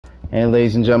And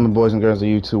ladies and gentlemen, boys and girls of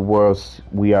YouTube worlds,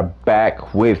 we are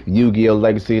back with Yu-Gi-Oh!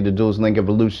 Legacy of the Duels Link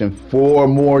Evolution. 4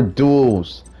 more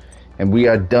duels. And we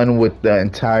are done with the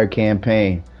entire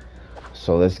campaign.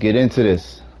 So let's get into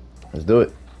this. Let's do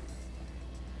it.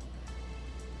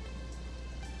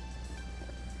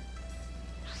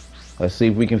 Let's see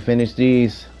if we can finish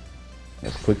these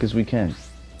as quick as we can.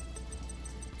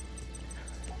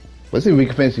 Let's see if we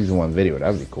can finish these in one video.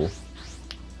 That would be cool.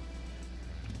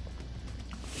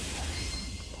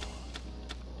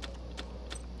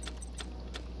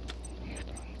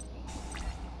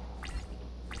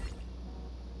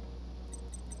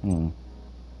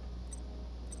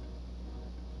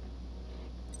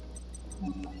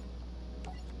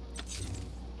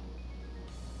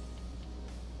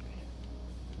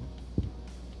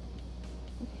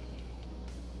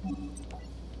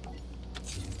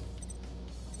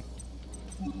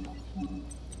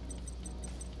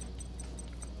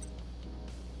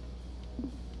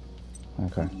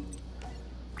 Okay.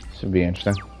 Should be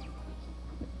interesting.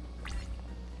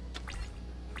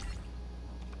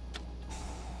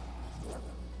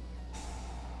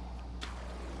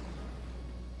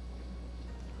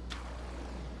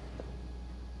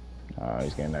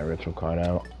 He's getting that ritual card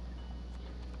out.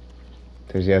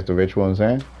 Does he have the ritual in his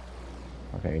hand?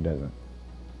 Okay, he doesn't.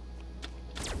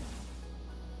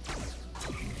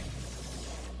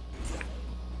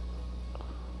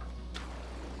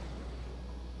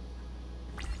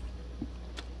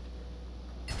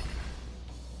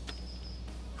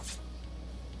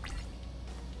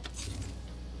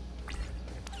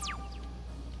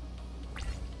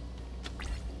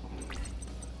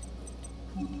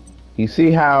 You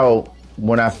see how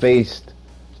when I faced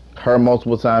her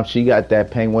multiple times, she got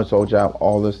that penguin soldier out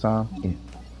all this time? Yeah.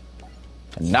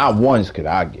 And not once could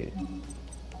I get it.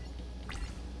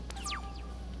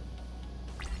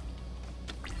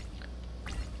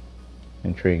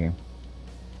 Intriguing.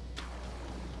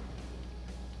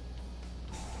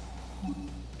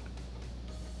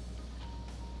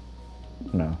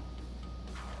 No. I'm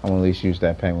gonna at least use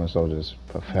that penguin soldier's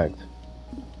perfect.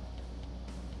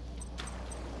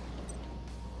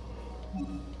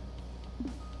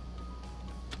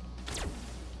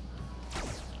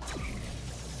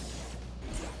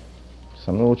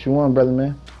 Tell me what you want, brother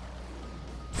man.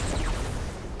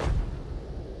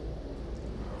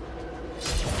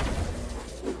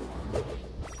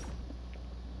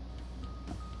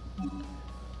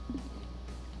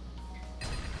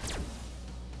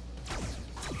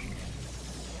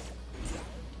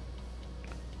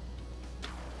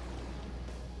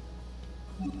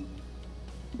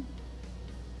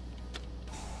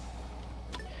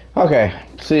 Okay,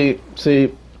 see,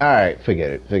 all right,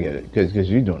 forget it, because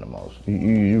you're doing the most.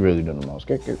 You really doing the most.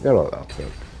 Get all out,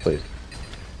 please.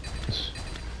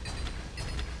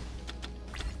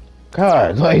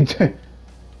 God, like,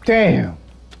 damn.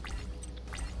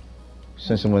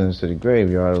 Since I went into the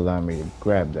graveyard, allow me to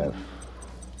grab that.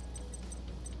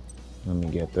 Let me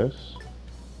get this.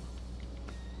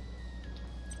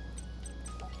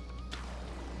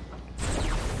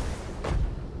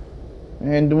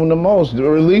 And doing the most,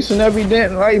 releasing every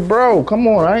damn, like, bro, come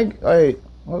on,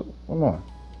 come on.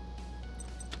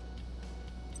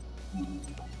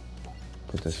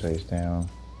 Put this face down.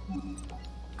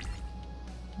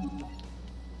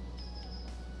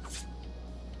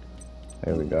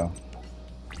 There we go.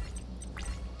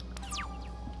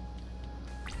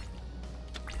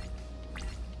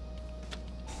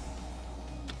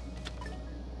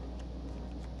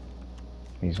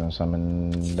 He's gonna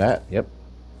summon that, yep.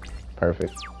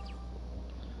 Perfect.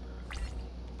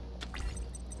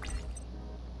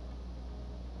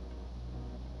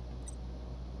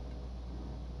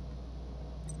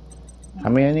 How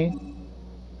many I need?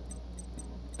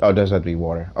 Oh, it does have to be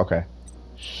water. Okay.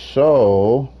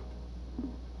 So...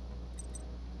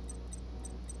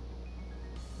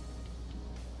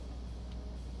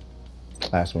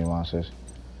 ask me monsters.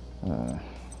 Let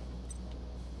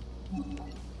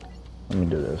me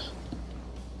do this.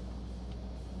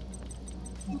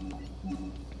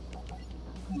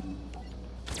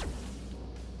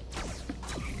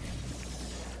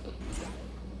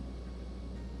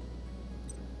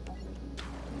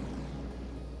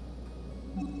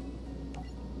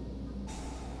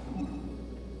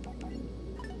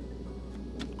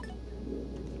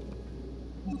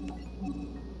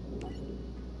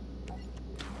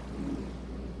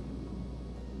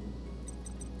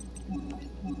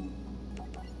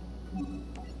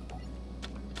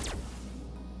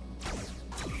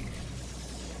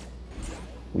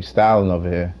 We styling over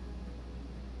here.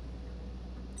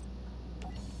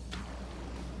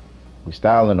 We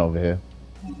styling over here.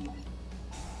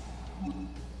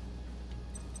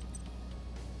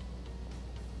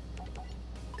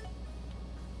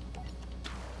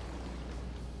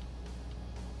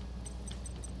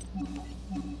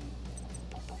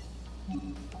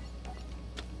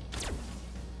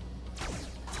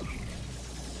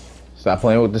 Stop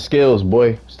playing with the skills,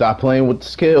 boy. Stop playing with the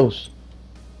skills.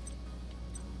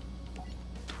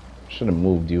 Should have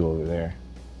moved you over there.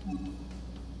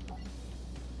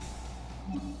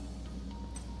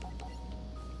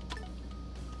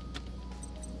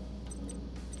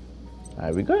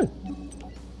 Alright, we good.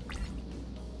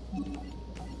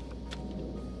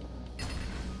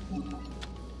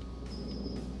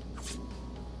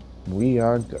 We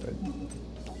are good.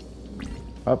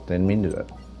 Up, didn't mean to do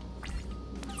that.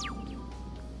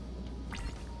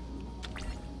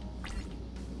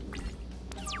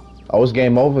 Oh, it's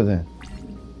game over then.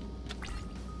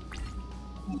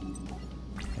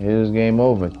 It is game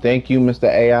over. Thank you, Mr.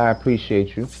 AI. I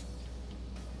appreciate you.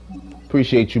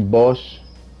 Appreciate you, boss.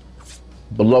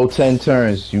 Below 10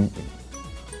 turns, you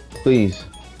please.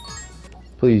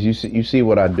 Please, you see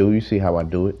what I do. You see how I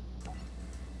do it.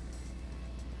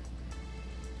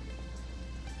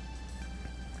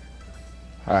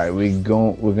 All right,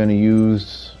 we're gonna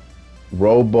use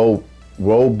Robopy?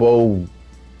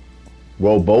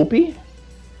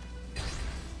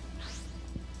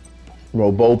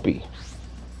 Robopy.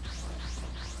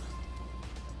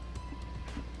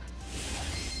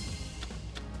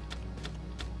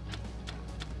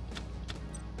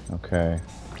 Okay.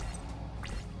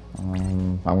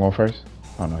 I'm going first?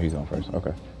 Oh no, he's going first.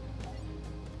 Okay.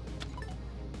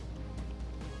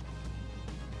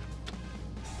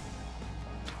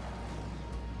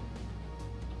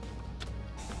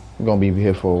 We're gonna be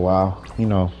here for a while, you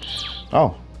know.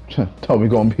 Oh, thought we're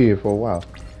gonna be here for a while.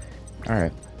 All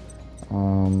right.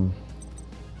 You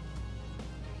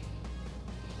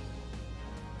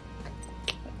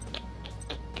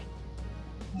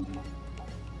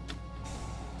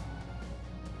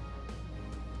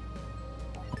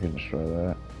can destroy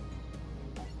that.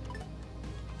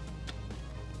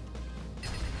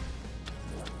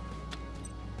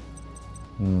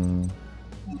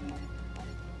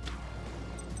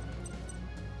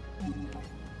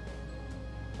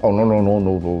 Oh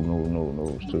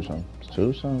no! It's too soon. It's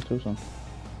too soon. Too soon.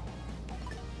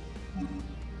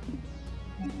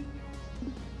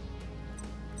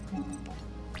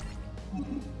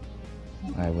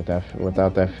 All right,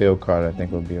 without that field card, I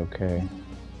think we'll be okay.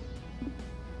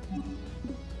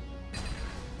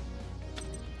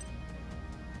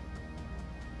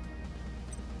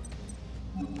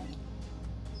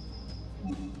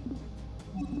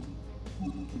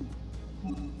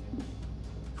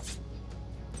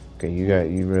 Okay,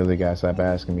 you really gotta stop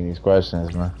asking me these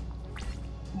questions, man.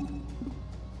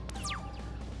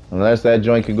 Unless that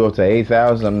joint could go to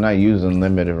 8,000, I'm not using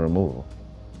limited removal.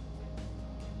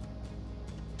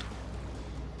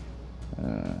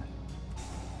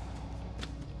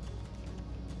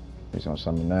 He's gonna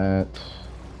summon that.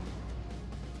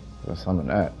 Let's summon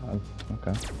that.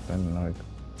 Okay, then like.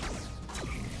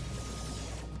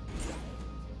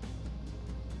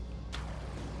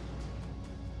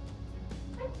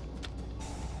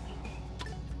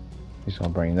 He's gonna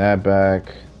bring that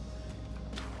back,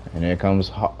 and here comes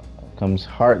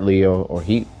Heart Leo or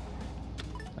Heat.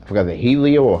 I forgot the Heat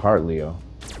Leo or Heart Leo.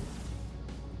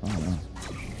 I don't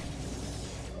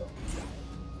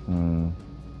know.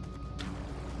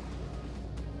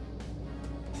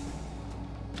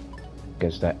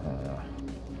 Guess that. I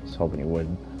was hoping he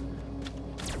wouldn't.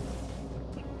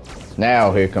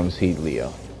 Now here comes Heat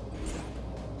Leo.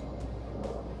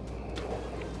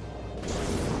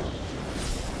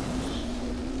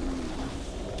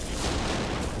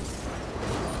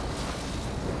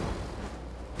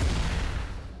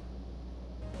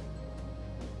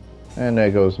 And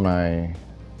there goes my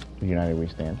United We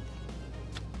Stand.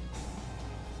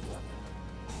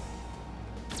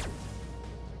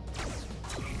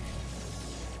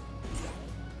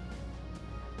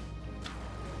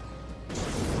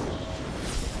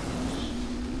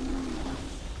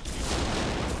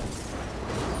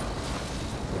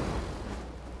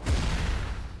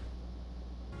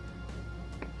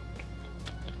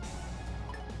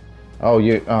 Oh,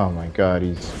 oh my God,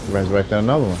 he's resurrected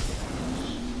another one.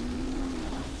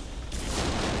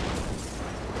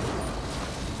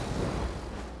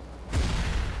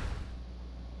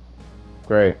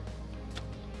 Great.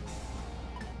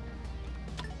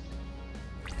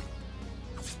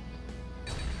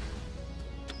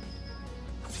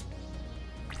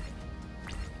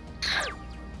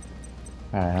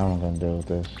 Alright, how am I gonna deal with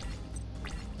this?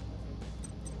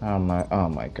 Oh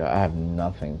my God, I have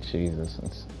nothing. Jesus.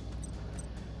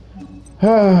 If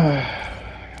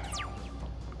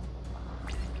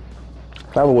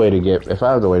I have a way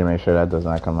to make sure that does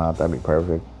not come out, that'd be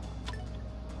perfect.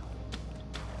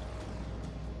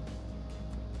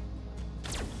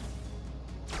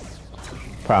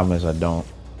 Problem is I don't.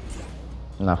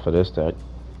 Not for this deck.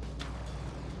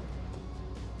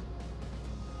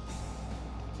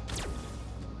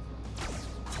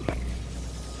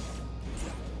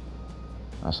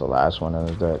 That's the last one in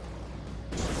his deck.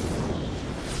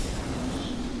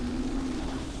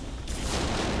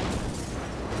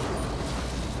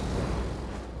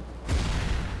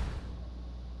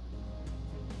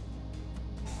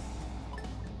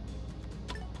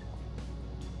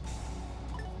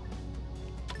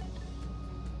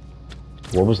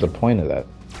 What was the point of that?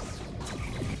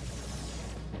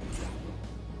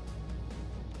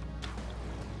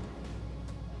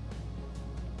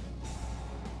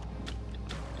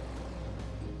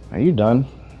 Are you done?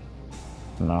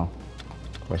 No.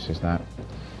 Of course he's not.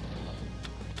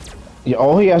 Yeah,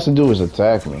 all he has to do is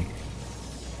attack me.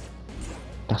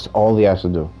 That's all he has to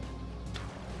do.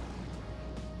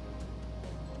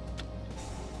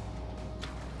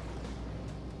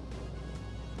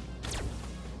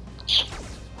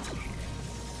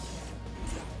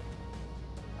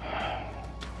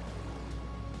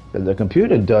 The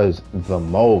computer does the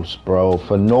most, bro,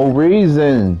 for no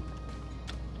reason.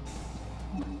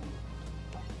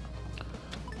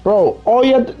 Bro, all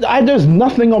you have to, there's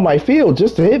nothing on my field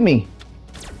just to hit me.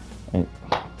 And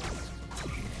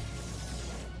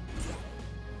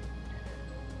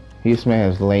this man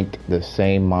has linked the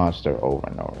same monster over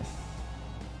and over.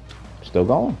 Still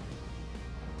going.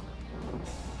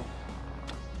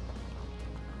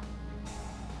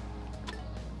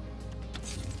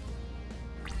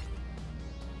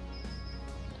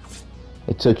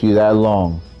 It took you that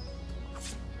long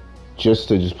just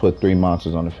to put 3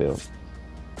 monsters on the field.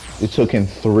 It took him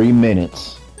 3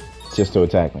 minutes just to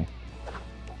attack me.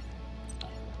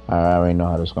 I already know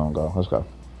how this is gonna go. Let's go.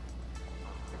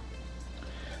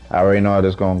 I already know how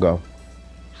this is gonna go.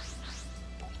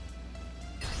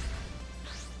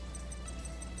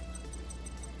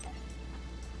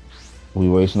 We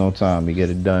waste no time. We get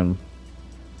it done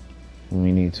when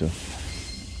we need to.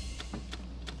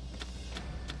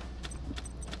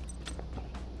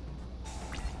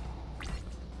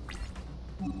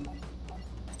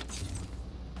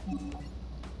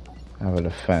 I have a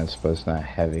defense, but it's not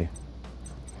heavy.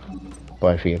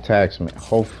 But if he attacks me,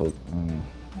 hopefully,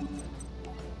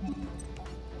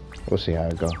 we'll see how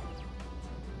it goes.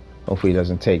 Hopefully, he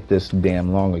doesn't take this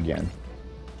damn long again.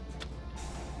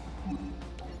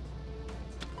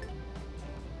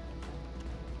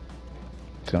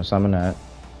 He's gonna summon that.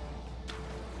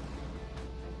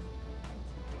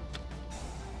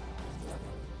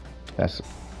 That's.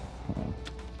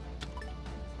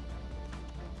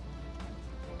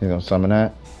 He's gonna summon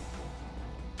that.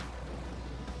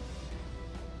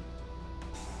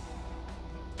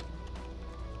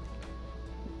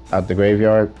 Out the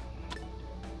graveyard.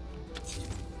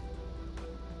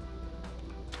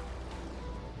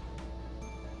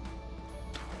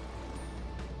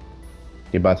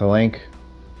 You about to link?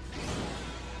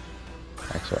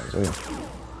 XYZ.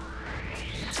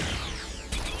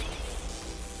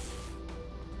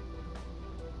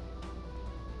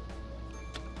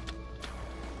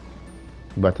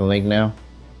 About to link now?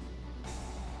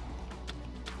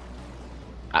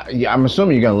 Yeah, I'm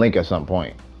assuming you're gonna link at some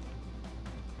point.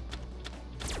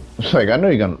 It's like, I know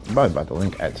you're probably about to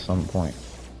link at some point.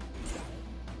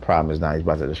 Problem is now he's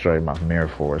about to destroy my mirror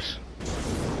force.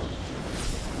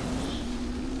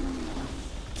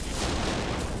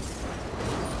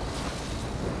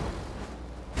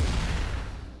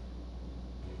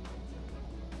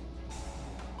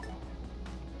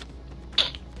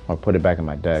 I'll put it back in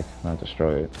my deck, not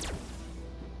destroy it.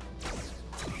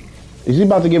 Is he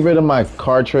about to get rid of my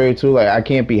card trade too? Like, I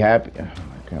can't be happy. Oh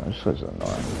my god, this is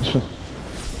annoying.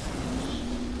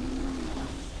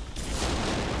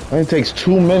 It takes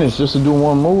 2 minutes just to do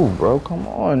one move, bro. Come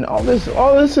on. All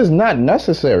this is not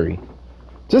necessary.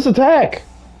 Just attack.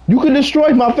 You can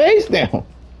destroy my face now.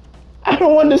 I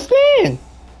don't understand.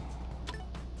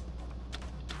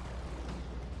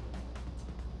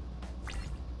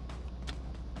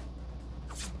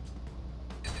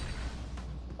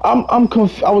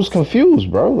 I was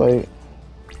confused, bro. Like,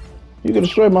 you could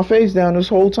destroy my face down this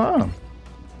whole time.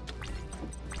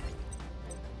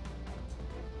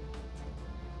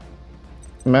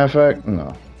 Matter of fact,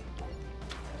 no.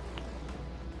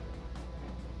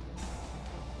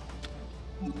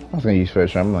 I was gonna use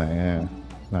fish. I'm like, yeah,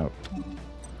 no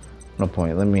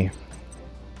point. Let me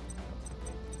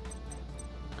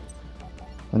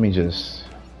just.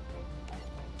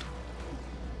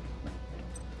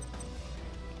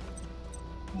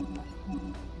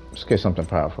 Let's get something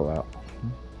powerful out.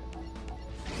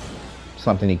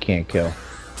 Something he can't kill.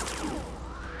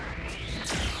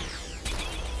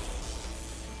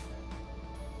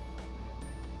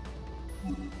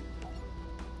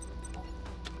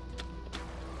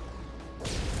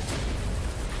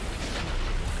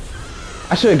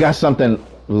 I should have got something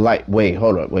like. Wait,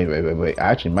 hold up. Wait.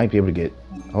 I actually might be able to get.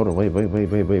 Hold on.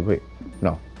 Wait.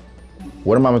 No.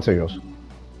 What are my materials?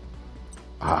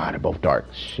 Ah, they're both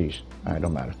dark. Sheesh. All right,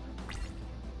 don't matter.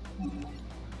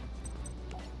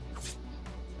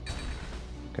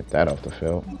 Get that off the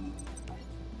field.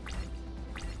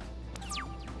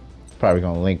 Probably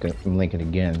gonna link it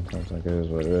again. So it's like it is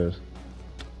what it is.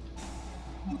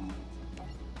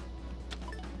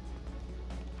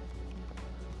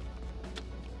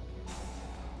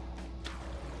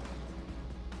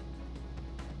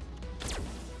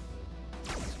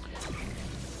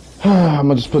 I'm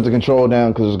gonna just put the control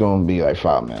down because it's gonna be like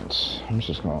 5 minutes. I'm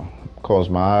just gonna close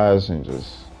my eyes and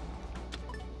just.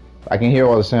 I can hear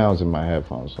all the sounds in my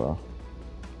headphones, so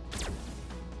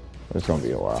it's gonna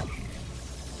be a while.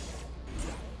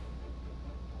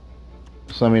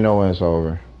 Just let me know when it's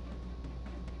over.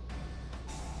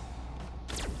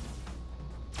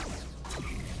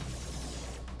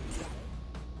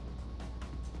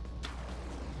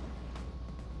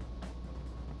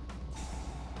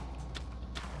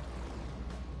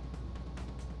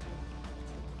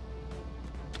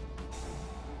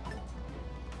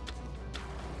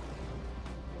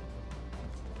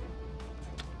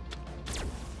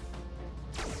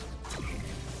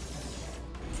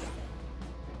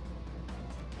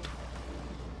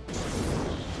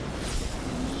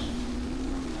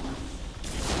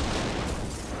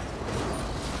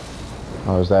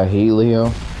 Oh, is that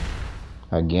Helio?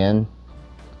 Again?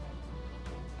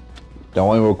 The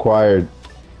only required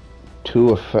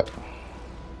 2 effect.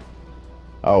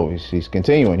 Oh, he's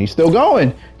continuing. He's still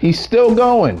going. He's still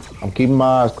going. I'm keeping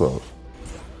my eyes closed.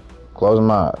 Closing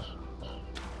my eyes.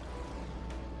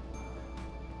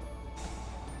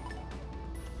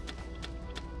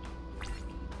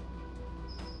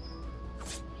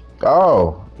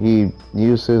 Oh, he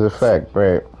used his effect,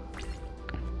 right?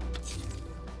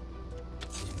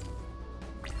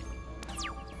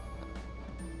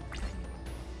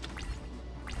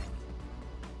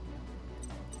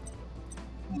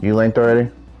 You linked already?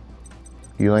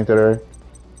 You linked it already?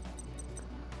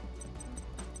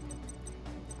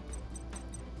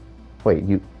 Wait,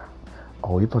 you...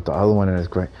 Oh, you put the other one in as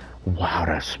great. Wow,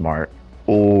 that's smart.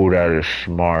 Oh, that is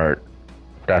smart.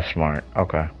 That's smart.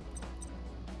 Okay.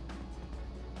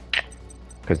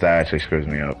 Because that actually screws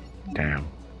me up. Damn.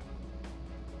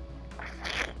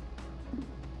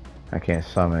 I can't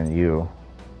summon you.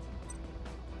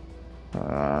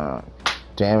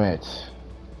 Damn it.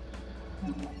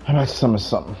 I'm about to summon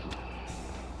something.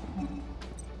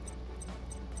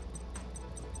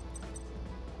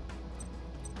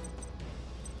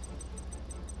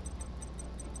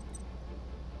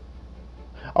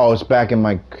 Oh, it's back in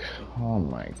my... Oh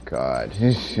my god.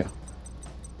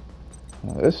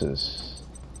 Well, this is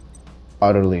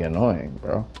utterly annoying,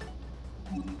 bro.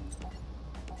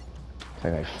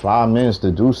 Take like 5 minutes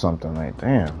to do something, like,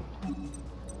 damn.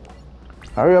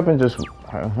 Hurry up and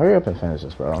finish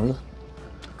this, bro.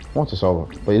 Once it's over.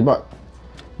 But he's about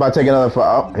to take another 5.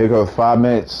 Oh, here goes 5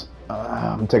 minutes.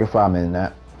 I'm gonna take a 5-minute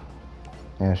nap.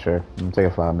 Yeah, sure. I'm gonna take a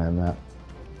 5-minute nap.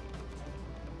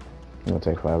 It's gonna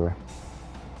take forever.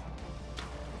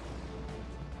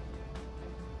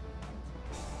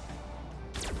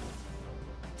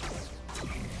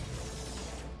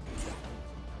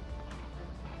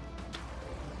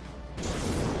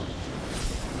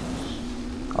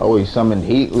 Oh, he summoned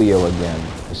Heat Leo again.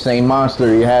 The same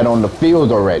monster he had on the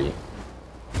field already.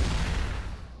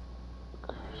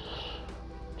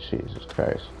 Jesus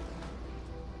Christ.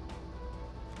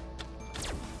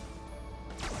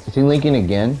 Is he linking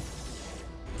again?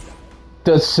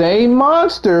 The same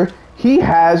monster he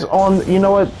has on... You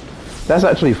know what? That's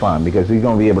actually fine because he's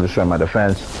going to be able to shred my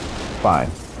defense.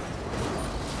 Fine.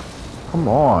 Come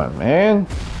on, man.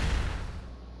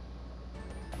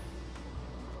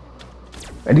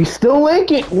 And he's still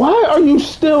linking. Why are you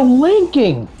still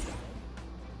linking?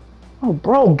 Oh,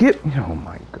 bro, oh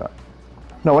my god.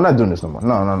 No, we're not doing this no more.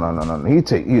 No. He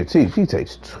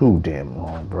takes too damn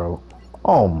long, bro.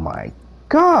 Oh my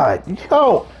god.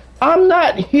 Yo, I'm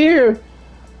not here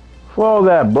for all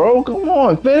that, bro. Come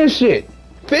on, finish it.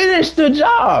 Finish the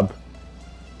job.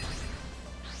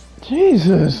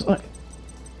 Jesus.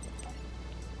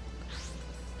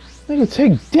 Nigga,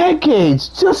 take decades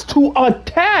just to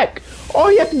attack. All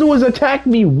you have to do is attack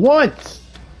me once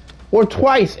or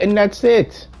twice, and that's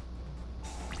it.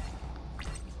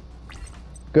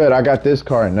 Good, I got this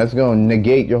card, and that's gonna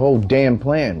negate your whole damn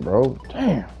plan, bro.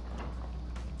 Damn.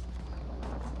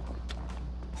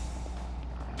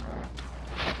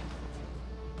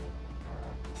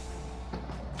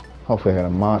 Hopefully I got a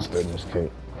monster in this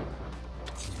case.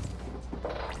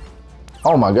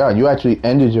 Oh my god, you actually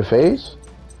ended your phase?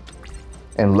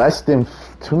 In less than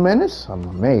 2 minutes? I'm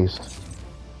amazed.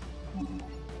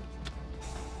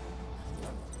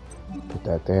 Put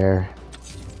that there.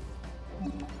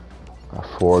 Got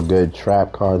 4 good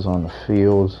trap cards on the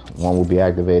field. One will be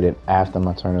activated after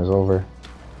my turn is over.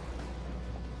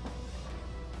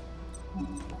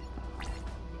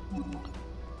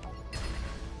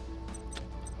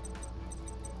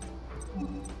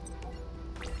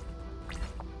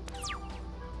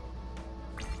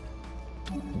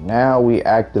 Now we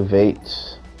activate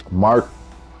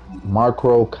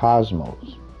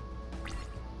Macrocosmos.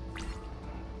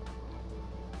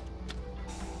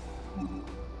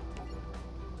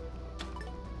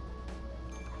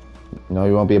 No,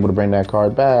 you won't be able to bring that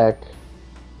card back.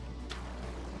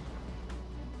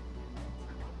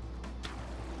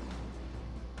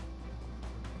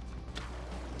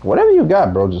 Whatever you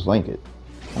got, bro, just link it.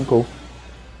 I'm cool.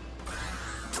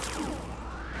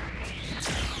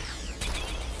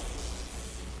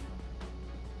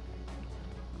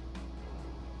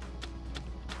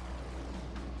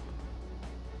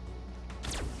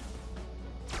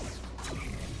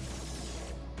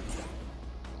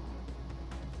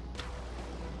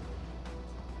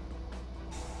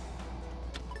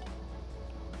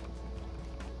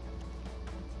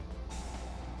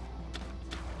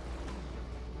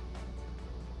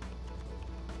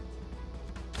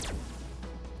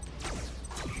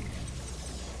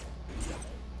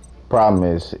 Problem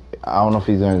is, I don't know if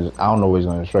he's gonna. I don't know what he's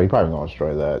gonna destroy. He's probably gonna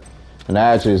destroy that. And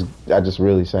I just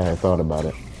really sad I thought about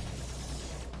it.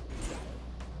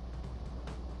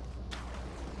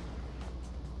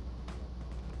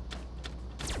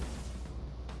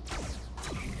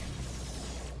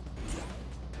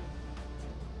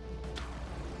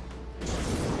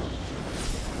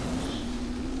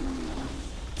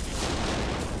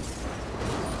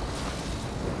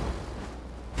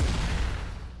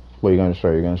 What are you gonna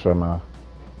destroy? You're gonna destroy my...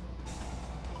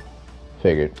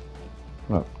 Figured.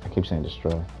 Look, I keep saying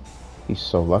destroy. He's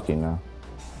so lucky now.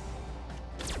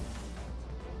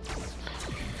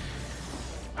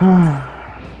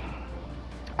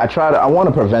 I want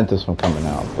to prevent this from coming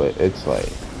out, but it's like...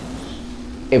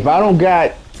 If I don't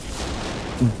got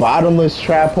Bottomless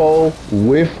Trap Hole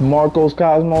with Marco's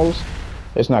Cosmos,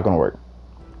 it's not gonna work.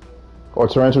 Or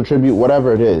Torrential Tribute,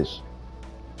 whatever it is.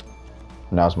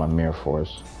 Now it's my Mirror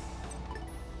Force.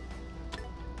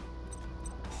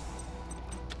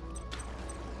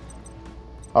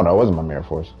 Oh no, it wasn't my Mirror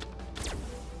Force.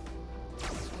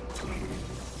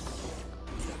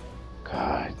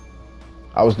 God.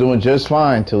 I was doing just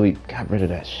fine till he got rid of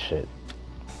that shit.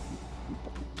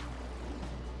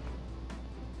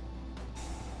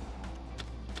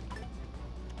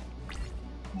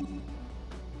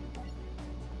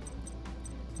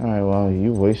 Alright, well,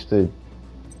 you wasted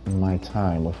my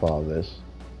time with all this.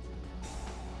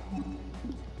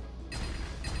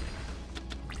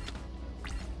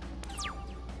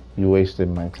 You wasted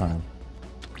my time.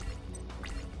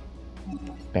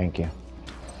 Thank you.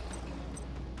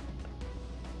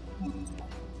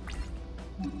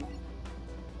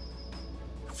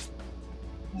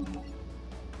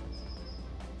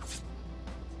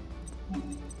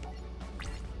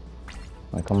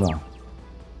 Like, come on.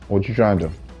 What you trying to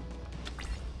do?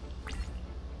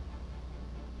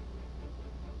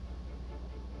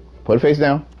 Put it face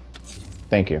down.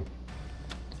 Thank you.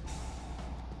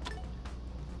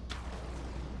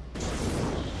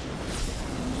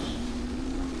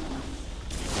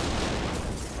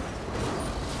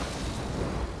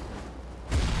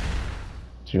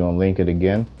 So you gonna link it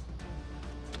again?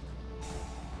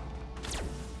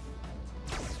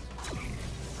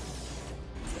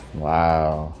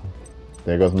 Wow.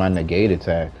 There goes my negate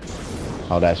attack.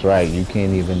 Oh, that's right. You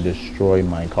can't even destroy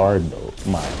my card though.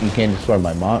 You can't destroy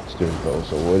my monsters though.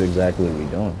 So what exactly are we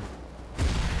doing?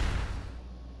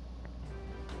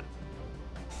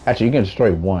 Actually, you can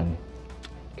destroy one.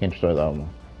 You can't destroy the other one.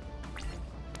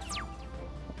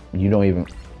 You don't even.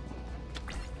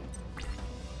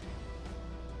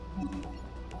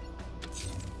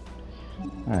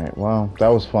 Alright, well, that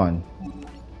was fun.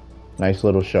 Nice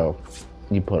little show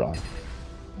you put on.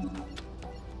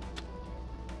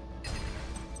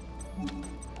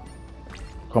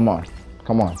 Come on.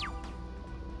 Come on.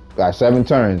 Got 7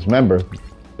 turns. Remember,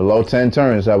 below 10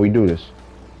 turns how we do this.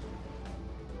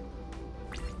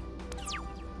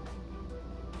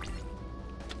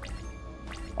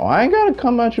 Oh, I ain't gotta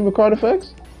come at you with card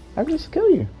effects. I can just kill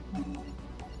you.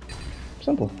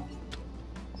 Simple.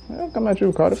 I don't come at you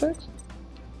with card effects.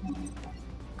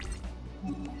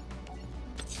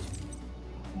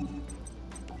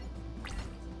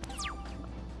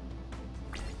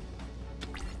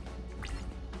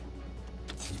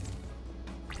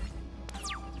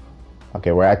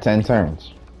 Okay, we're at 10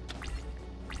 turns.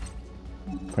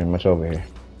 Pretty much over here.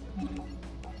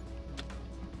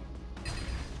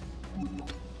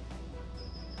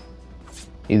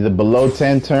 Either below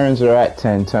 10 turns or at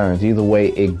 10 turns. Either way,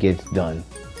 it gets done.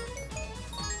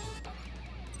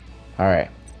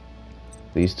 Alright.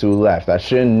 These two left. I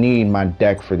shouldn't need my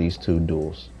deck for these two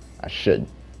duels. I shouldn't.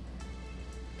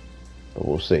 But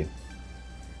we'll see.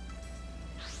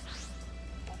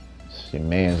 See,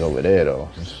 man's over there, though.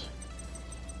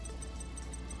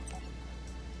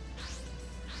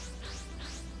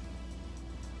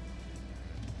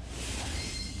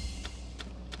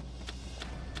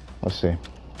 Let's see.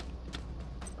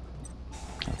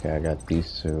 Okay, I got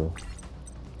these two.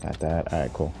 Got that.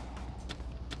 Alright, cool.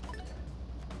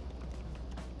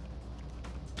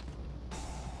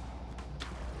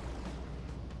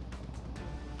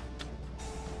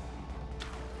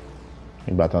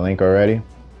 You about to link already?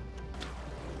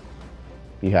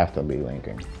 You have to be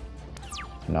linking.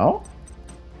 No?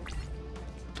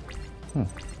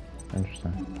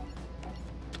 Interesting.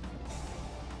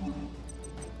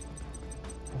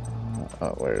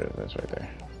 Oh, where is this? Right there.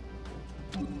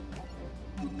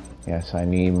 Yes, I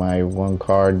need my one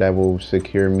card that will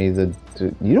secure me the...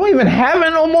 You don't even have it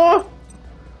no more?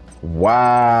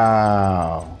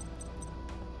 Wow.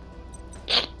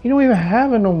 You don't even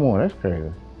have it no more. That's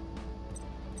crazy.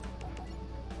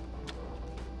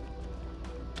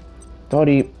 Thought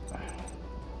he...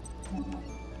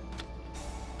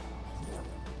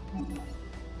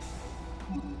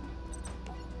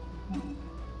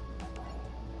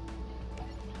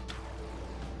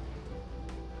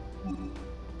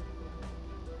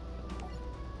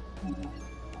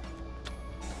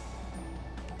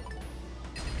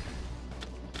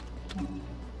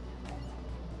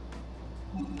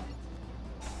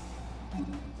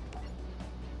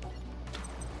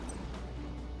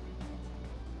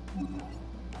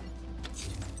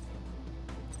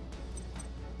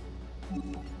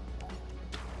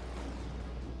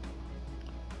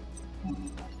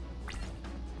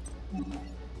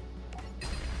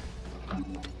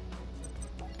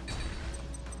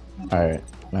 Alright,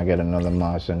 I get another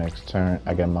monster next turn.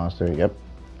 I get monster, yep.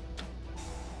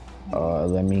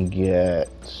 Let me get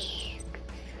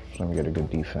a good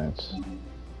defense.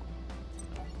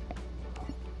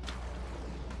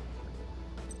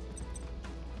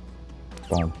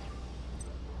 Boom.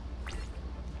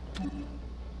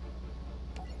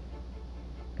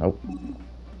 Nope.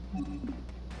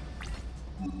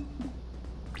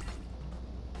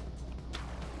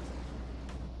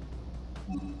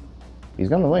 He's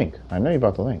gonna link. I know you're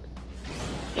about to link.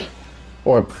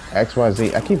 Or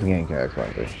XYZ. I keep forgetting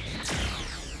XYZ.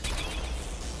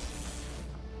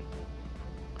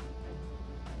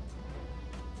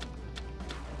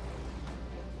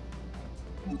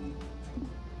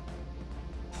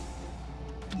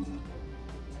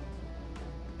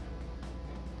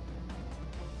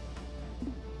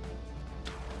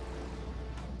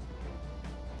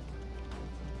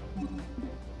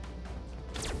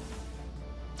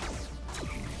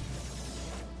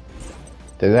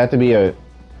 Does it have to be a...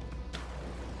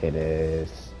 It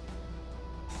is...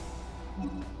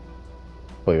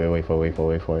 Wait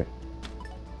for it.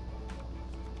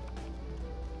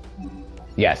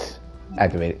 Yes!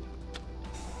 Activate it.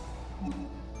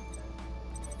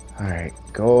 Alright,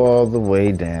 go all the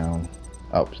way down.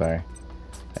 Oh, sorry.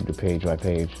 I do page by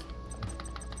page.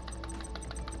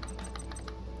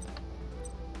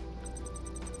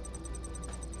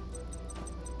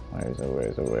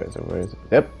 Where is it?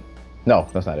 Yep. No,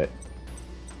 that's not it.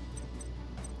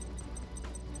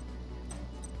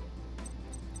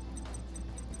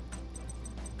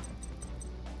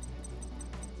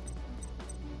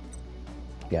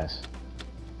 Yes.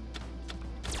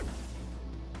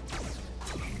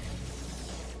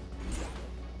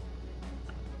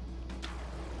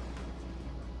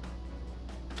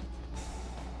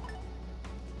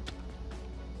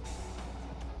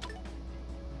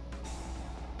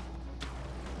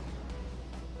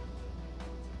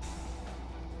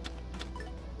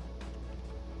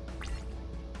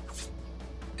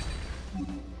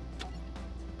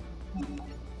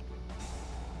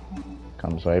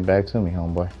 Comes right back to me,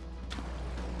 homeboy.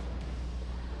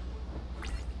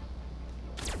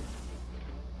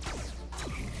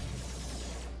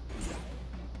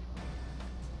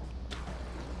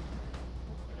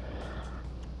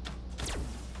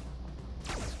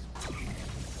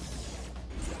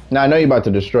 Now I know you're about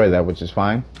to destroy that, which is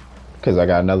fine, because I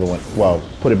got another one. Well,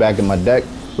 put it back in my deck,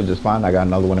 which is fine. I got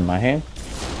another one in my hand.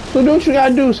 So do what you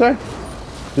gotta do, sir.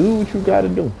 Do what you gotta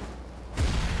do.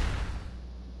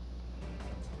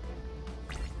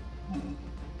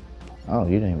 Oh,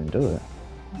 you didn't even do it.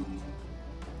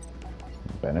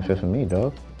 Benefit for me,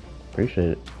 dog.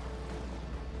 Appreciate it.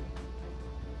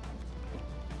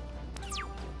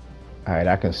 Alright,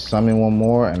 I can summon one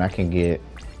more and I can get...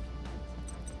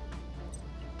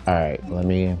 Alright, let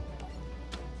me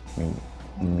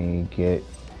get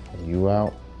you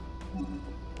out.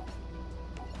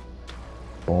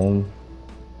 Boom.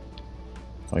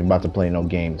 I'm about to play no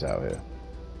games out here.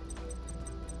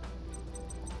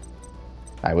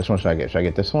 Alright, which one should I get? Should I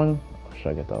get this one? Or should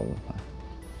I get the other one?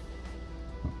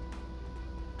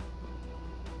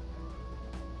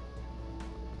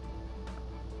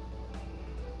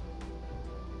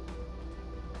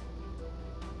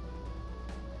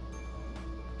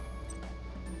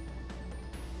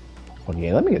 Oh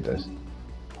yeah, let me get this.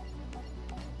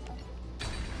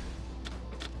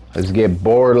 Let's get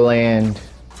Borderlord,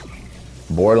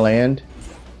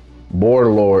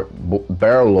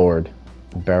 Barrel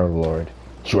Lord,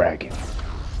 Dragon.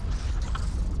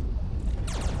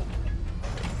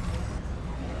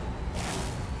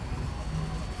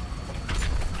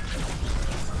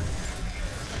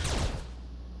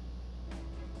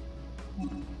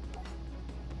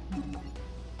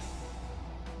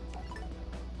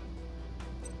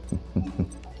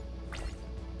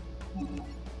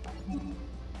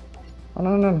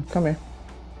 Oh, no, come here.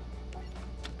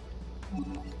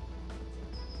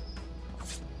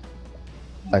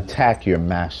 Attack your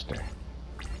master.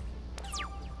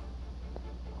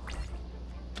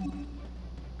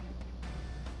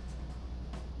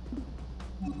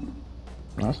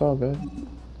 That's all good.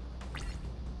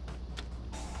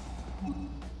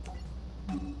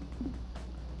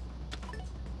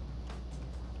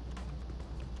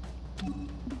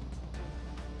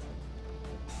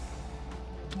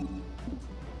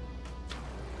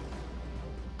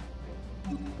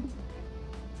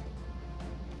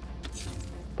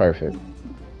 Perfect.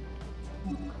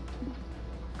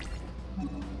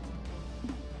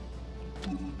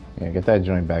 Yeah, get that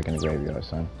joint back in the graveyard,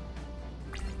 son.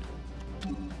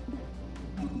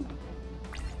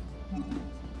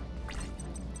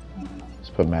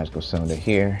 Let's put Magical Cylinder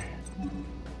here.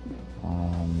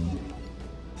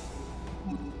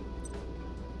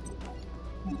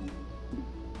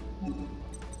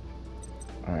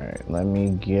 Alright, let me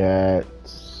get...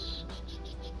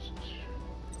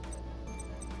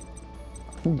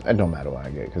 It don't matter what I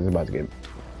get, because it's about to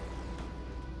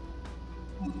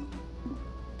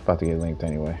get linked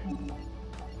anyway.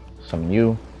 Summon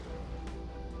you.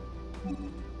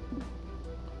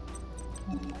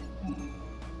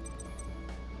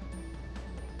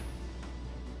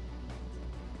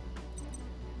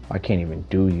 I can't even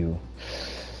do you.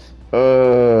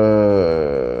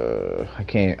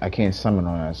 I can't summon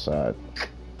on that side.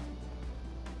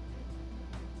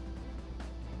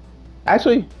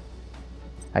 Actually,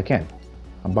 I can.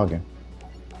 I'm bugging.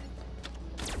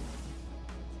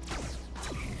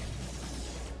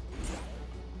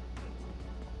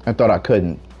 I thought I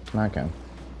couldn't. Now I can.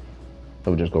 It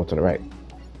would just go to the right.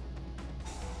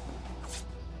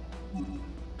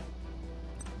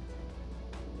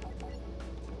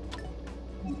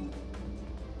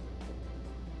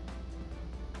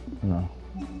 No.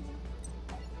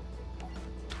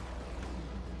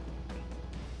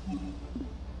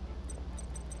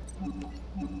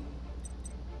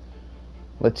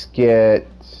 Let's get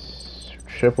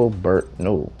triple bird.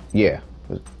 No. Yeah.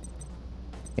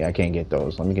 Yeah, I can't get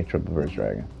those. Let me get triple bird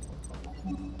dragon.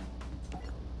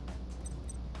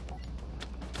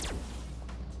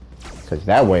 Because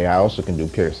that way I also can do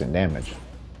piercing damage,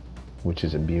 which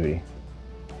is a beauty.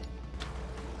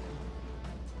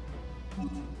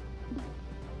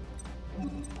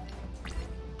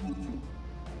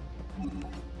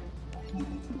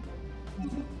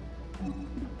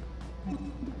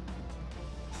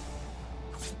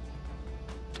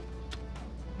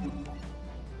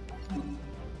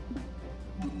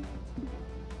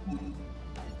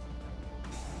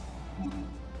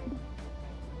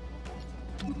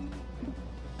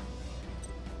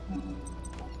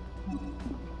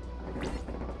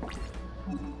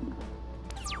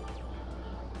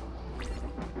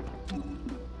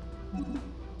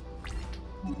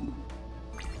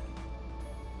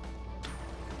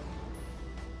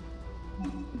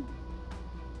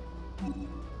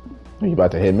 You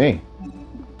about to hit me?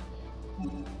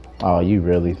 Oh, you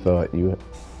really thought you...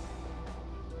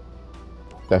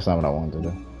 That's not what I wanted to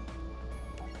do.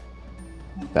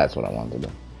 That's what I wanted to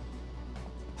do.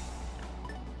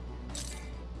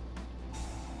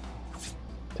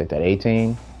 Take that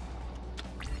 18.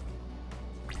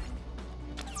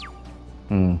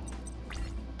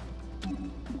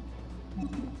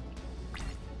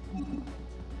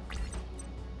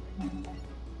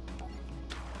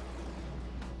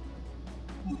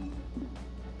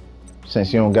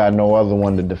 Since you don't got no other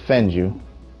one to defend you,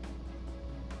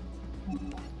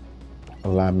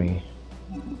 allow me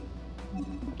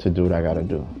to do what I gotta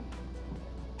do.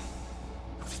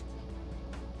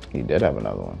 He did have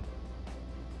another one.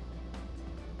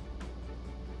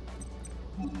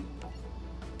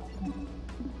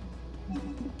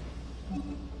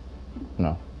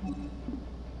 No.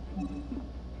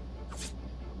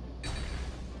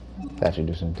 That should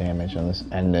do some damage on this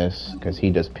and this, because he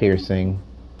does piercing.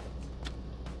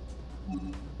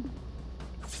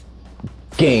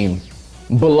 Game.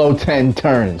 Below 10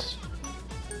 turns.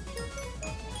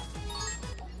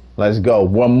 Let's go.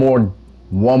 One more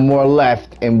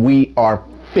left, and we are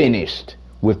finished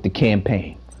with the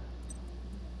campaign.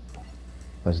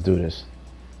 Let's do this.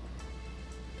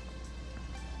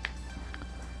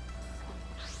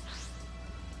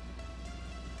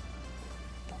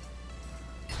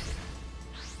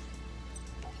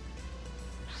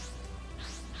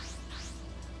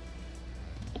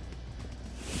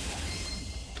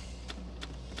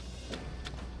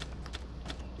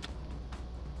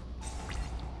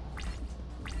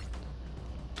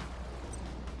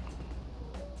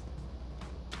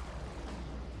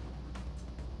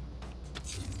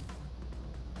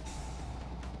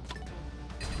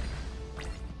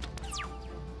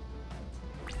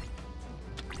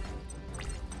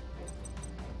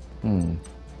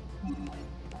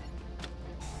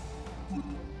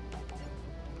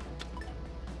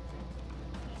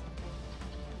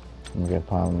 We get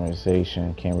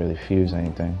polymerization, can't really fuse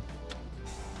anything.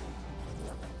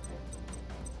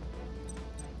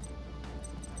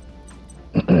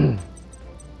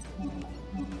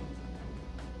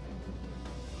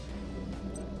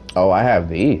 Oh, I have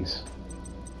these.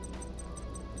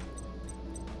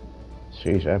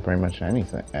 Sheesh, I have pretty much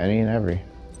anything, any and every.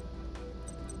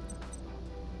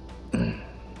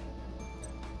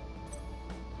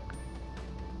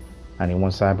 I need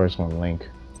one Cyburst, one Link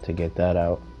to get that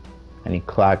out. I need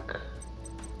Clock,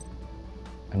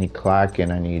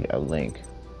 and I need a Link.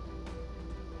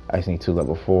 I just need 2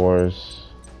 level 4s.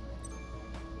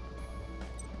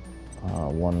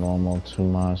 One normal, 2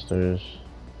 monsters.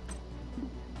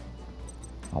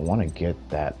 I want to get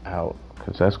that out,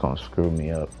 because that's going to screw me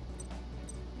up.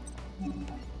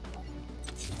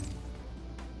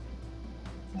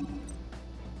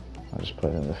 I'll just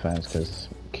put it in defense, because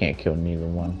can't kill neither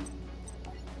one.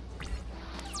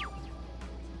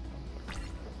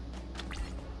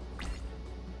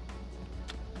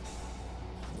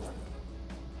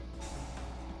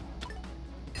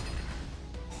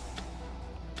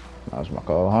 That was my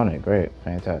call. 100. Great.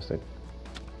 Fantastic.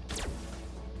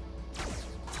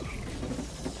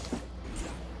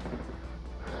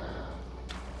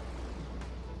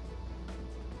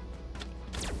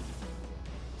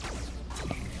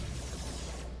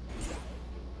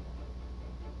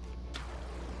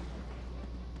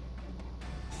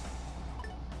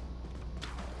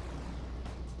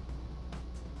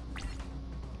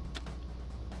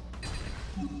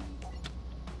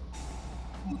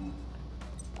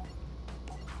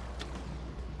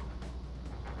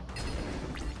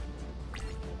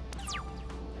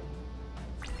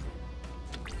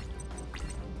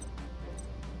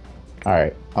 All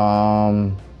right.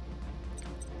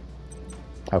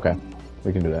 Okay,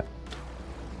 we can do that.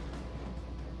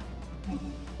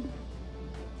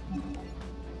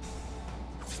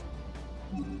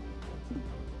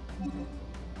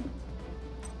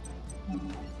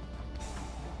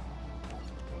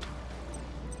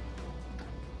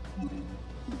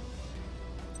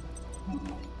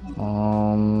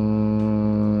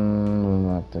 I'm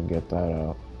gonna have to get that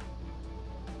out.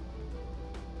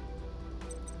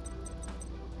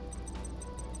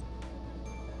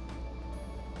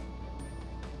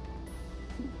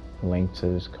 Link to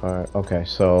this card. Okay,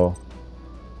 so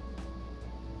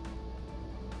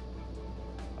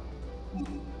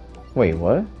wait,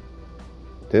 what?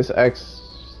 This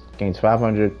X gains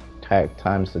 500 attack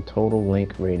times the total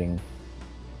Link rating.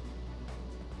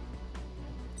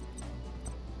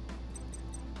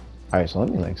 Alright, so let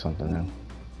me link something now.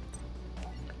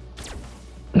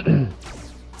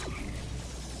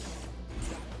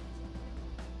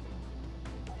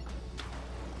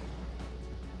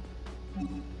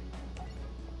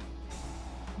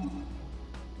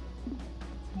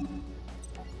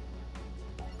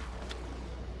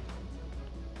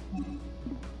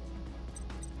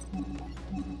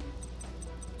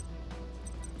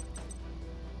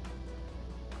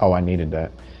 Oh, I needed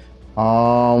that.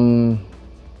 I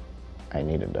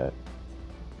needed that.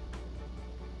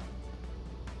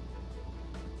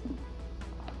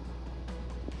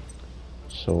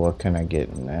 So what can I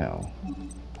get now?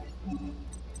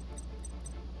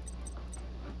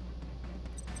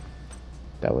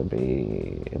 That would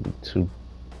be, it'd be 2.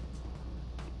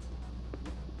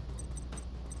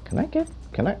 Can I get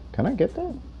that?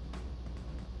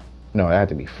 No, it had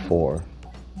to be 4.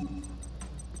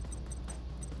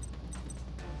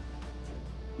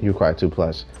 You require 2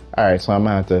 plus. Alright, so I'm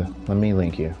gonna have to, let me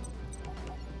link you.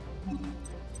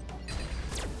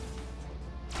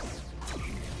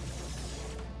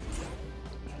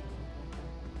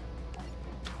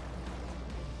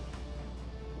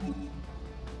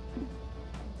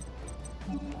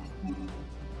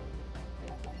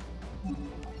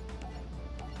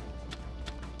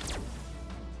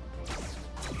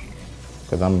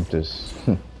 Because I'm just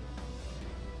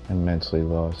immensely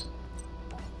lost.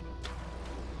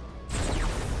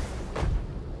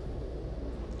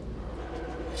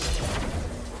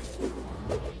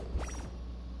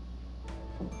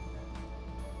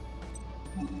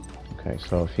 Okay,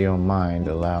 so if you don't mind,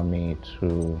 allow me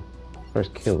to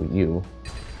first kill you.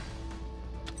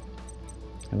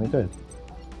 And we're good.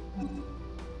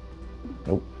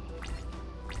 Nope.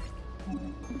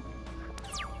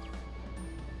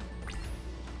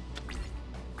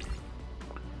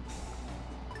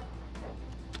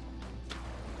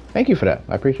 Thank you for that.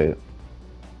 I appreciate it.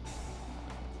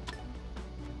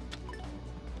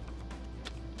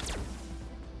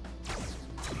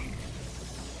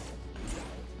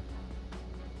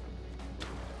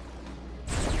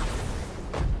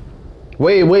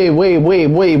 Wait.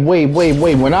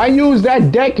 When I used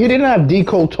that deck, it didn't have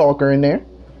Decode Talker in there.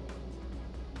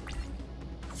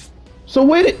 So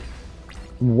where did...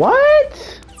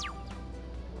 What?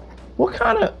 What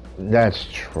kind of... That's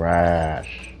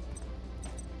trash.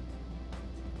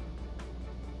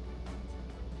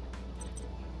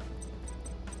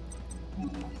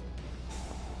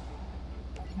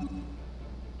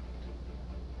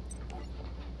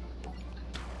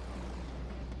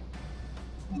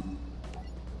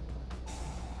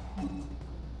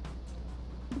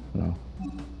 No.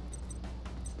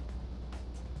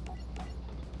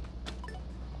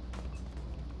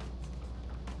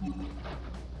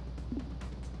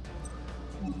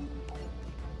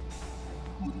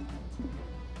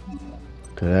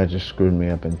 Cause that just screwed me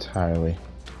up entirely.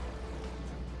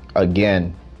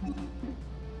 Again.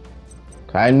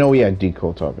 I know he had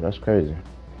Decode Talker. That's crazy.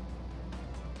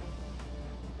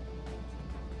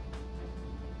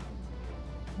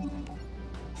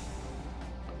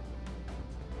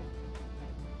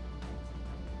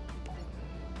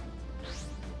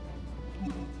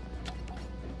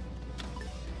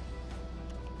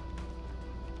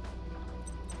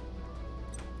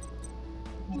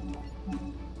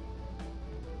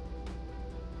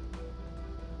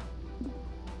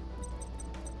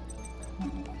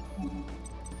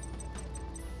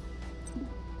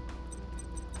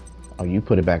 Oh, you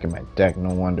put it back in my deck, no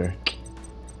wonder.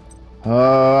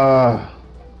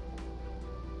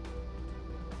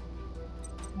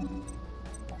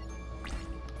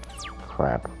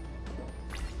 Crap.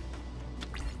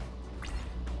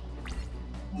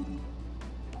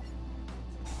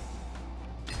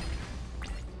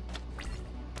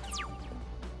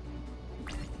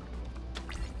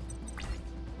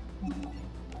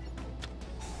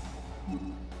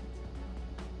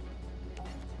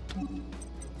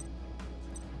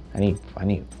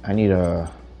 I need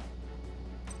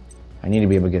to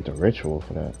be able to get the ritual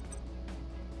for that.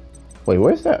 Wait,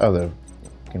 where's that other?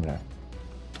 Give me that.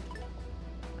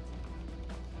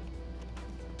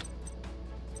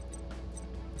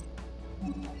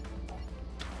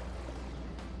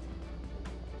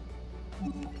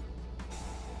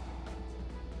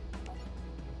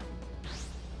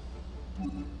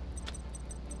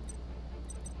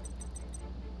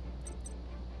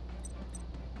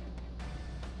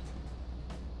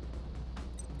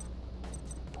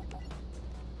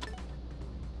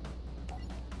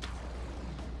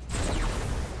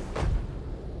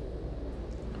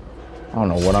 I don't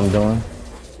know what I'm doing.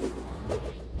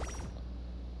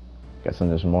 Guess I'm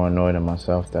just more annoyed at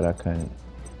myself that I couldn't.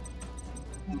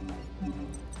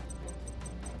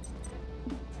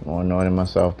 More annoyed at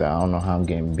myself that I don't know how I'm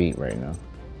getting beat right now.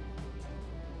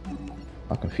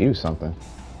 I confused something.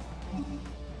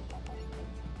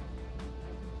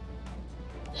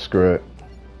 Screw it.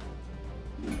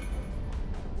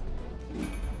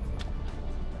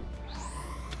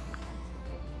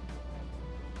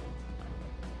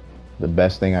 The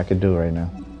best thing I could do right now.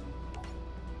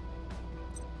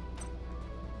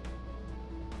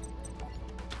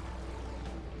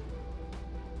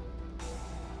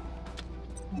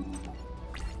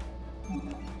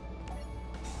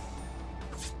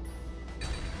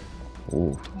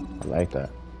 Ooh, I like that.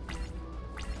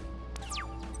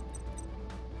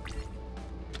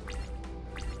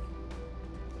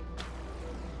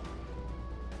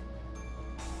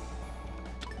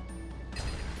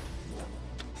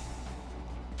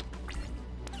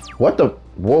 What the?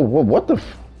 Whoa, whoa, what the?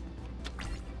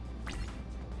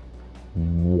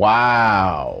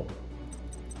 Wow.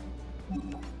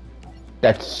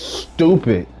 That's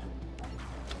stupid.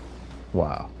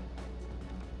 Wow.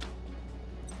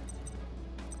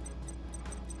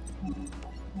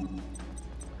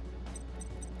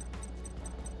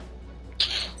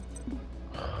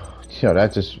 Yo,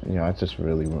 that just, that just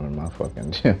really ruined my fucking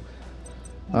gym.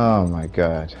 Oh my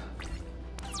god.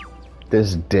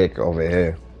 This dick over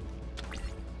here.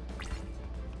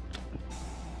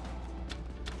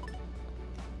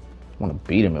 I want to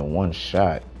beat him in one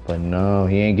shot, but no,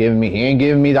 he ain't giving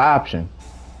me the option.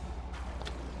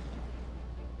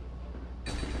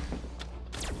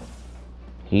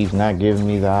 He's not giving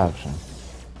me the option.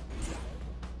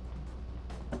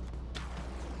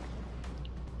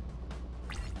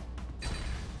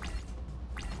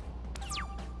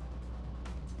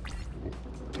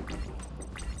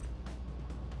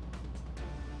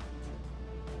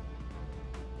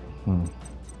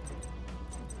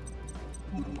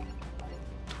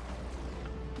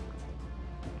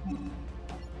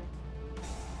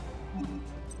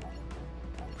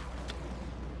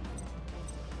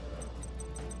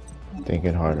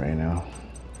 Thinking hard right now.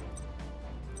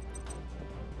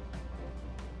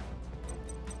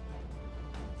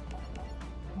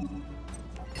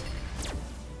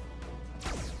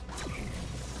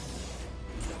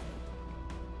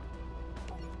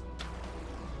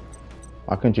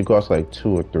 Why couldn't you cost like 2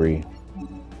 or 3?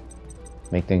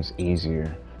 Make things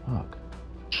easier. Fuck.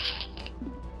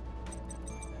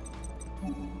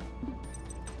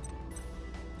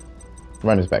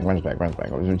 Run this back, run this back, run this back.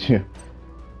 What is it?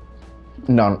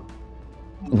 No.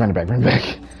 Run it back, run it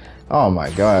back. Oh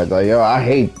my god. Like, yo, I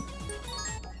hate.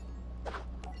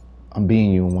 I'm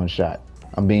beating you in one shot.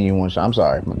 I'm beating you in one shot. I'm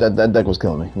sorry. That deck was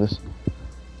killing me. This.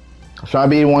 I was trying to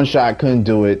beat in one shot, couldn't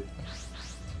do it.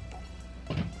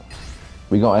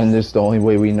 We gonna end this the only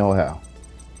way we know how.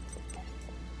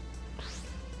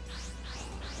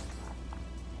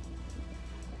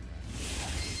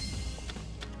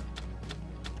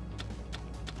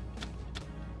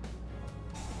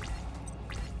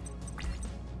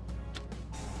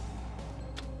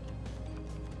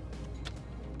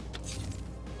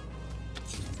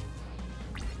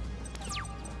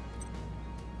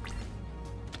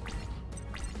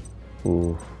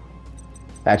 Ooh.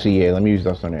 Actually, yeah, let me use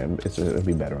Dust on it. It'll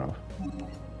be better off.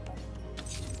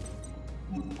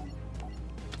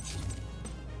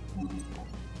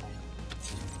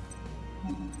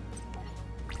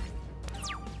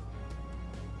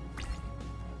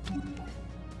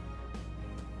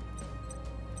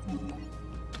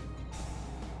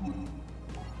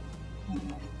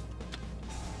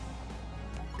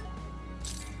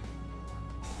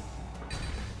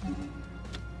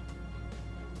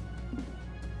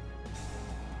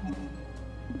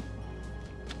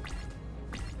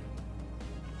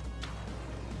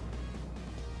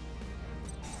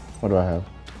 What do I have?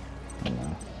 No,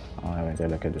 I don't have anything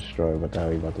that can destroy. What the hell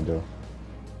are you about to do?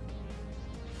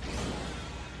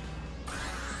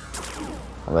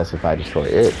 Unless if I destroy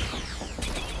it.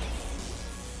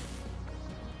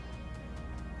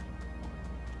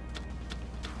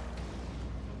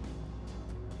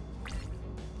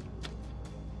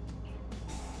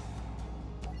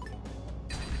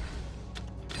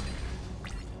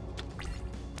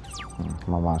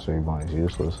 My monster reborn is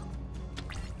useless.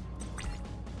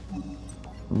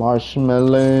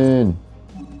 Marshmallow.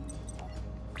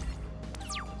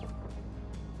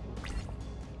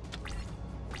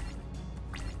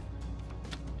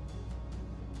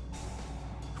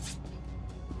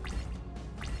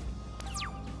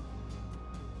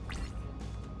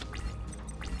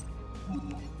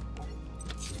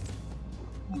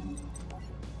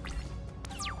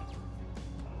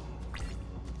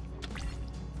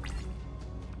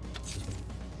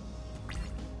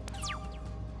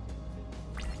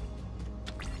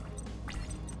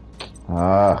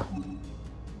 Ah.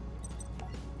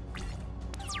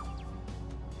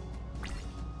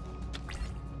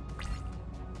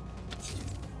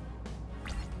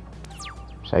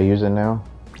 Should I use it now?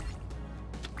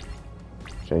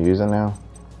 Should I use it now?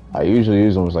 I usually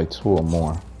use them as like 2 or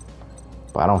more.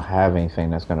 But I don't have anything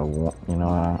that's gonna, you know,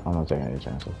 I'm not taking any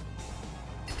chances.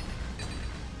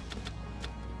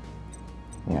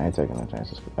 Yeah, I ain't taking no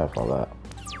chances. F all that.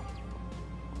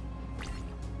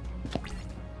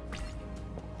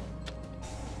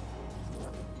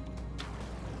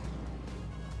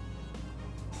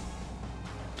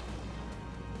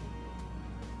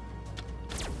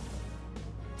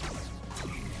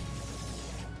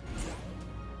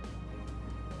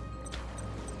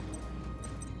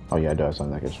 Oh yeah, it does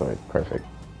something that can destroy it. Perfect.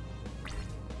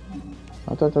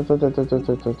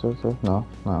 No,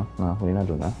 no, no. We're not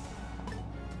doing that.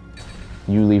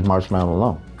 You leave Marshmallow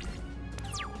alone.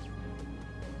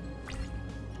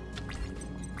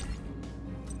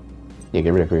 Yeah,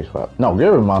 get rid of Grease Swap. No, get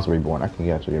rid of Monster Reborn. I can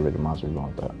actually get rid of Monster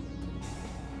Reborn with that.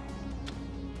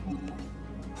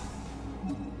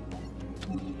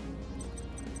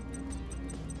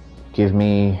 Give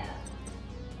me...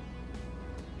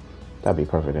 That'd be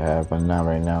perfect to have, but not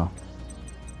right now.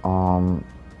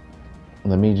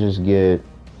 Let me just get...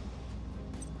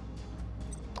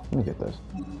 Let me get this.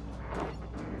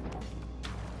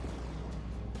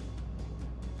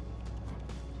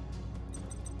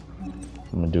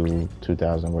 I'm gonna do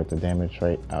 2,000 worth of damage,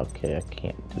 right? Okay, I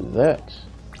can't do that.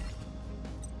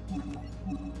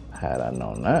 Had I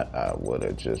known that, I would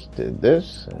have just did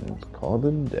this and called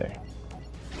it a day.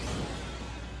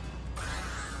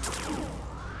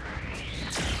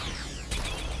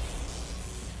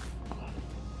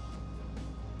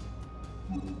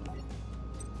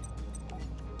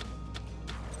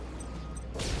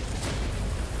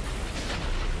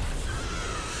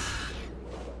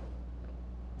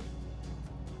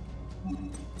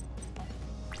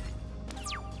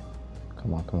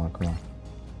 Come on, come on, come on.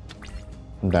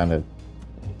 I'm down to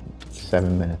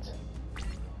 7 minutes.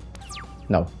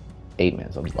 No, 8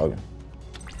 minutes. I'm bugging.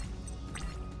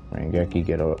 Rangeki,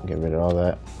 get rid of all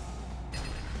that.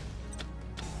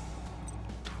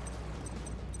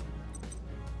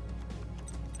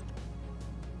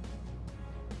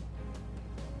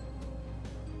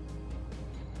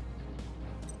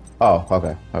 Oh,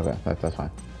 okay, okay, that's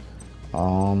fine.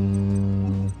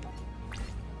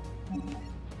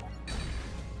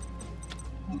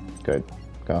 Good,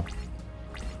 go.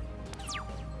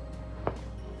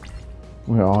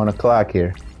 We're on a clock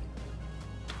here.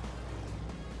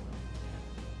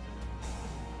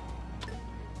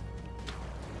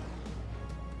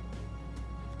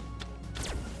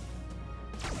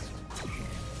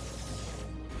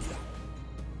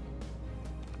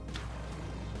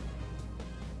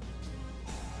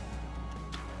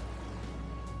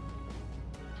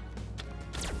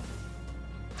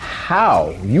 How?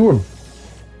 You were...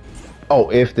 Oh,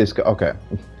 if this... Okay.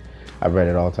 I read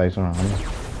it all types around.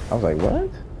 I was like, what?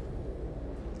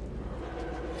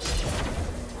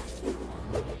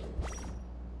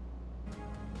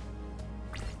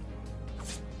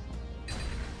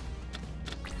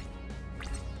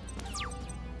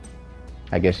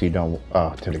 I guess you don't...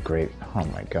 Oh, to the grave. Oh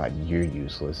my god, you're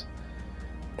useless.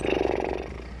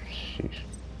 Sheesh.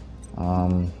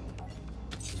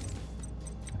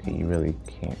 Okay, you really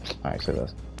can't... Alright, so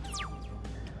that's...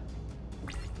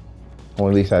 Or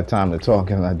at least I had time to talk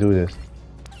and I do this.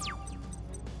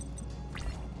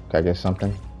 Can I get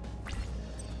something?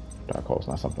 Dark Hole's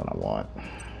not something I want.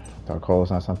 Dark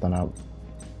Hole's not something I...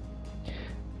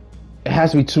 It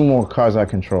has to be 2 more cards I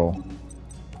control.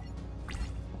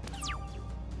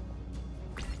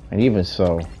 And even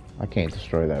so, I can't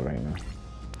destroy that right now.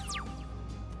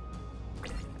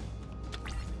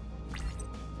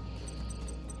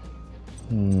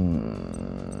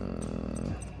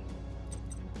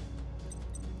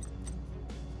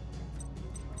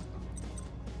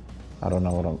 I don't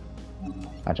know what I'm...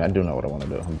 Actually, I do know what I want to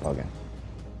do. I'm bugging.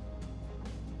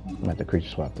 I'm gonna have to creature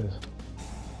swap this.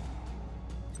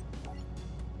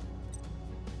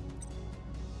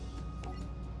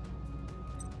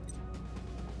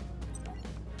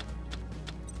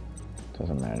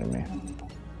 Doesn't matter to me.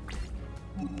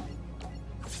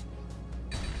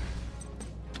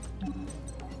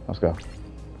 Let's go.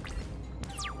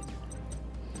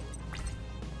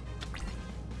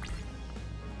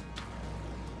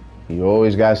 You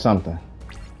always got something.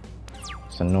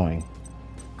 It's annoying.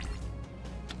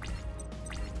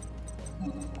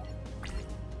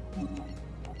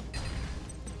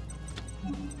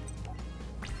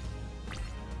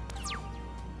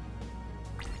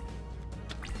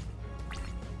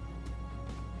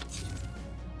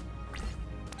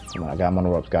 Come on, I got him on the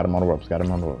ropes, got him on the ropes, got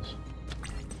him on the ropes.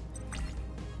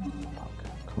 Okay,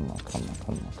 come on, come on,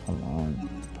 come on, come on.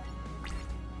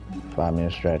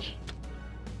 5-minute stretch.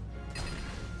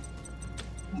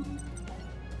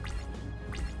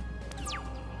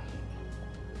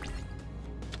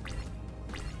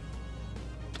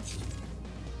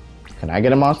 Can I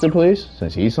get a monster, please?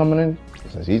 Since he's summoning,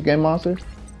 since he's getting monsters?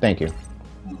 Thank you.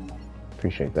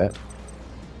 Appreciate that.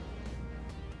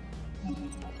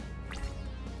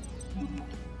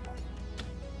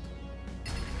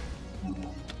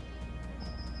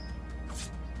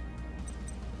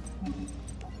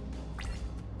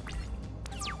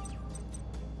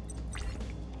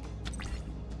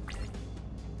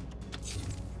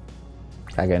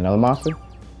 Can I get another monster?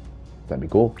 That'd be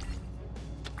cool.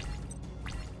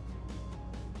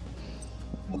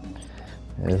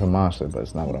 It is a monster, but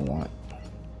it's not what I want.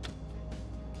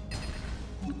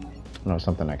 No,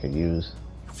 something I could use.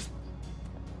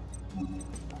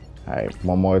 Alright,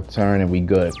 one more turn and we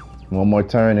good. One more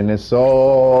turn and it's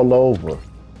all over.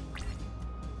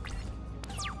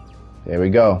 There we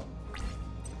go.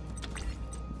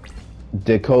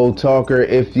 Decode Talker,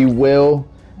 if you will,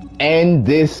 end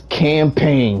this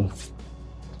campaign.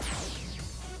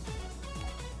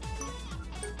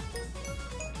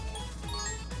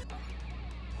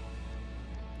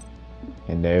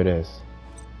 And there it is.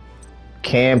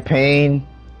 Campaign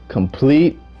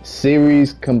complete.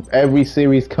 Series, every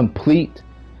series complete.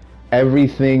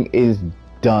 Everything is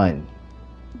done.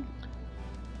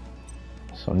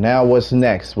 So now what's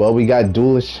next? Well, we got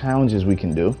duelist challenges we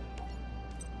can do.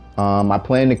 I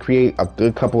plan to create a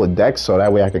good couple of decks so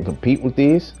that way I can compete with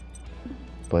these.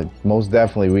 But most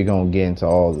definitely we're gonna get into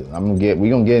all this.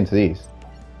 We're gonna get into these.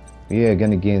 Yeah,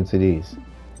 gonna get into these.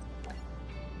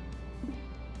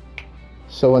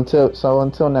 So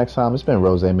until next time, it's been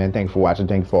Rose, man. Thank you for watching.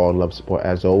 Thank you for all the love, support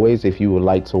as always. If you would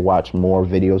like to watch more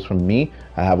videos from me,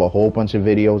 I have a whole bunch of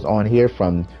videos on here,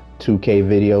 from 2K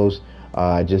videos.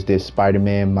 I just did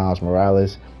Spider-Man, Miles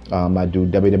Morales. I do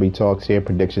WWE talks here,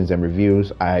 predictions and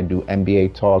reviews. I do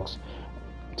NBA talks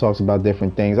about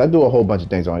different things. I do a whole bunch of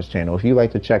things on this channel. If you'd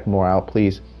like to check more out,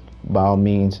 please, by all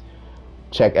means,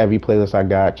 check every playlist I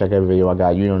got, check every video I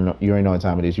got. You already know what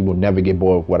time it is. You will never get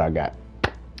bored with what I got.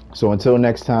 So until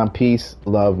next time, peace,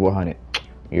 love, 100.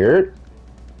 You heard?